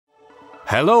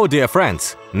Hello dear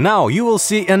friends! Now you will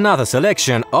see another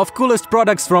selection of coolest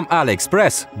products from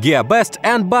Aliexpress, GearBest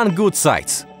and Banggood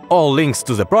sites. All links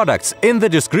to the products in the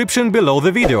description below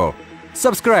the video.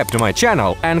 Subscribe to my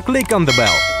channel and click on the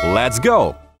bell. Let's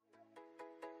go!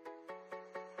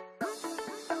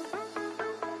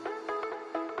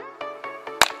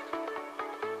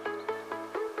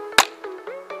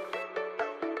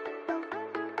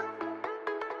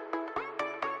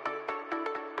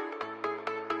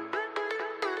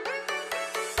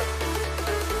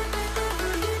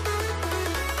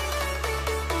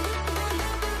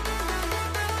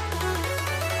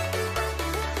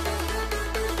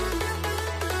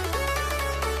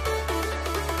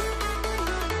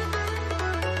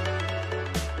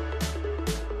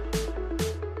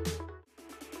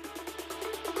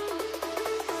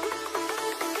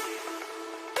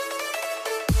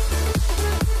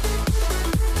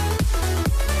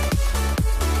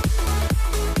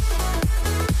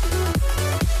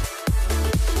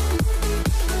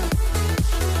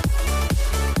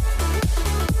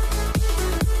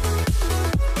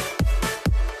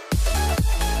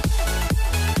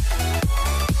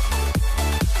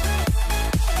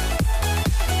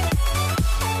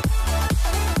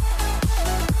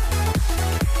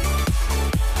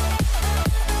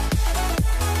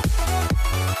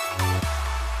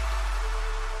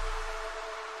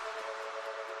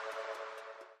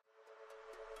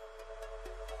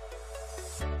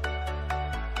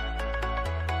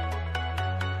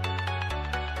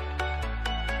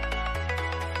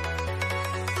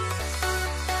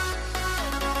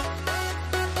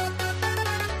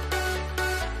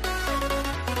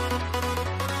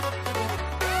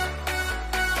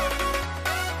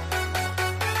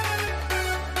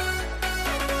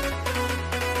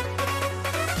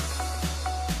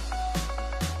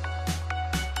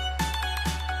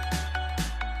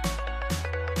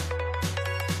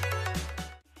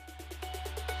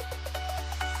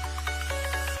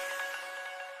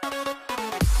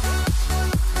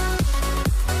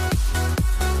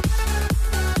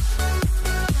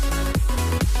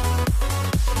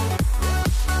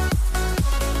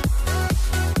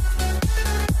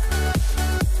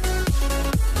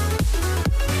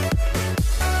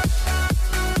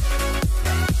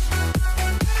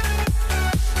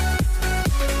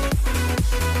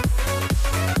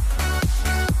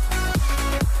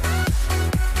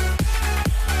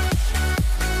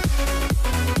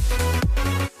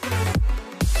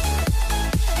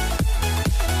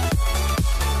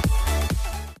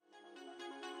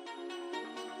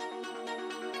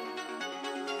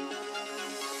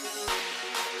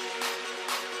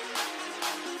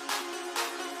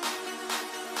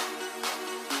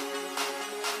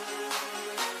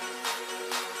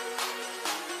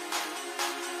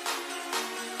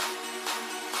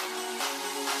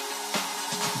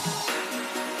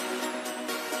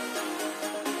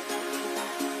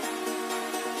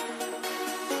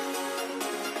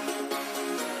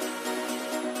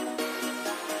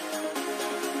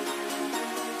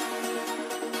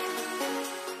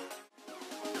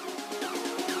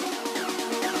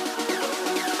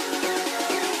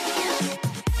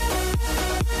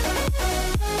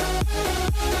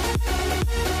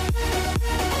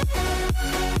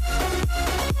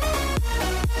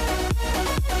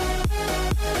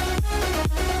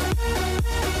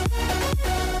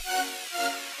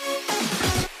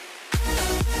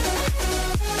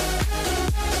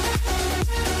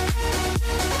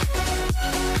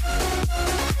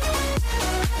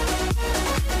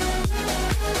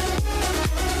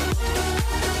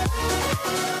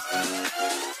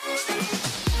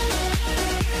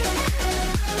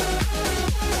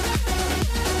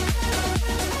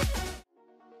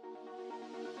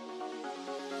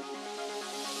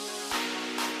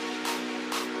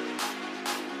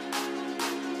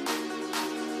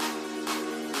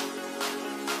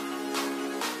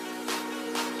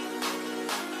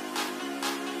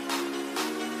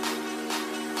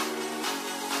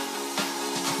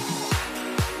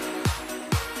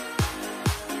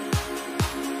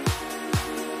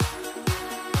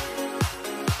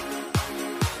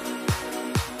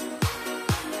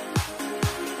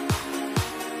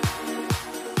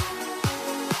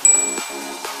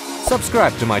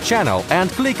 Subscribe to my channel and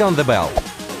click on the bell.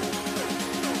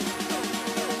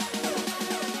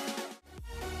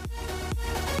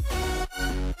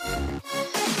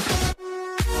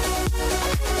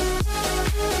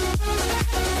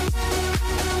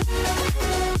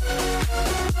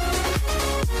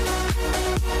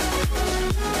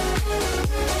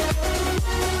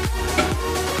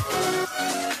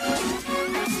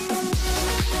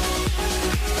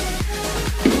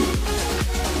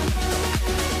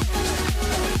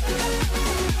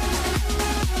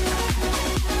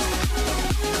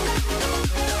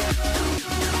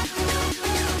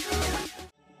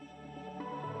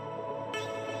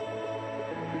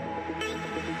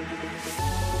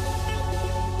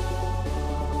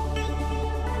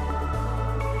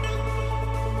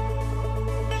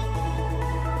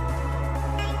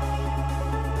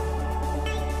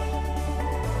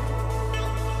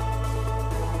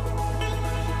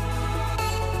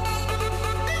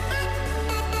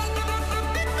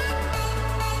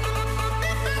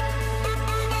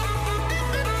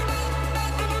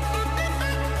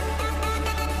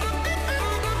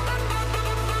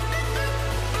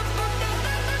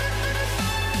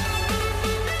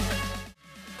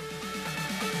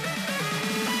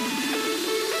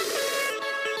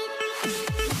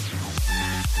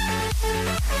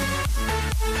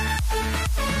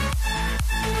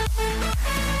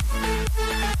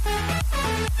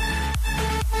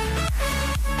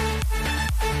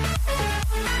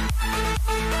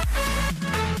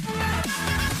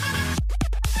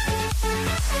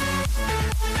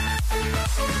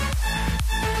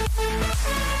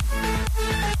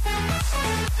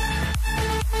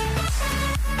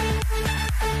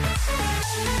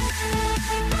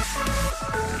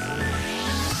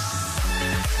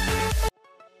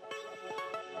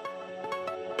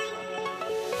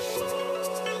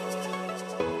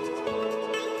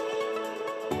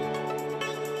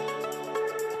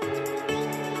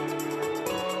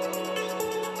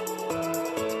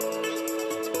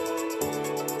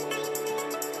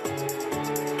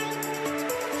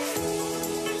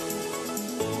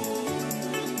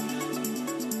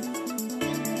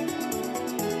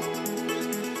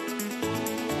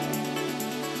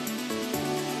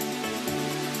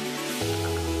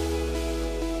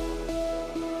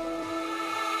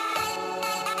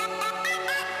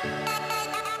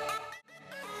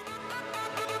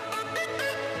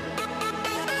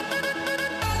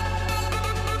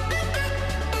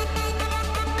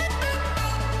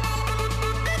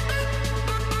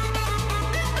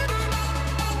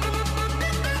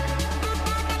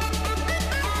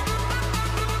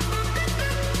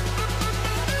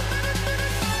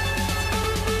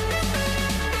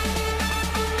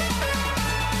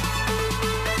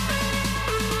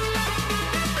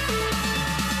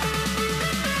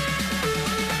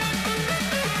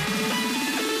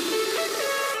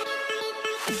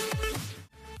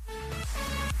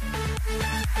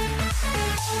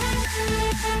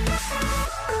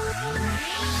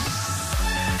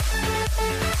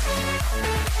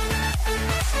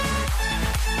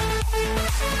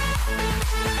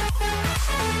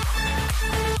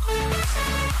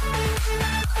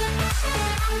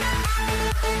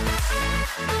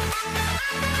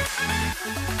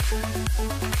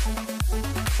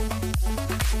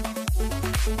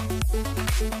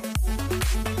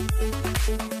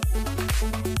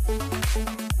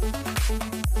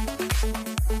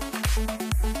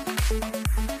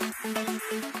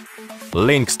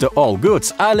 Links to all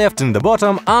goods are left in the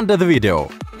bottom under the video.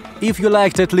 If you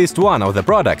liked at least one of the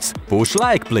products, push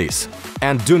like please.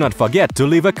 And do not forget to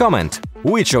leave a comment,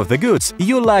 which of the goods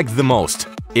you liked the most.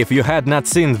 If you had not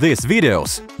seen these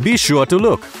videos, be sure to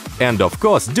look. And of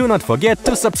course, do not forget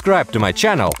to subscribe to my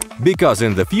channel, because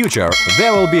in the future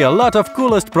there will be a lot of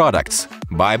coolest products.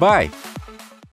 Bye-bye!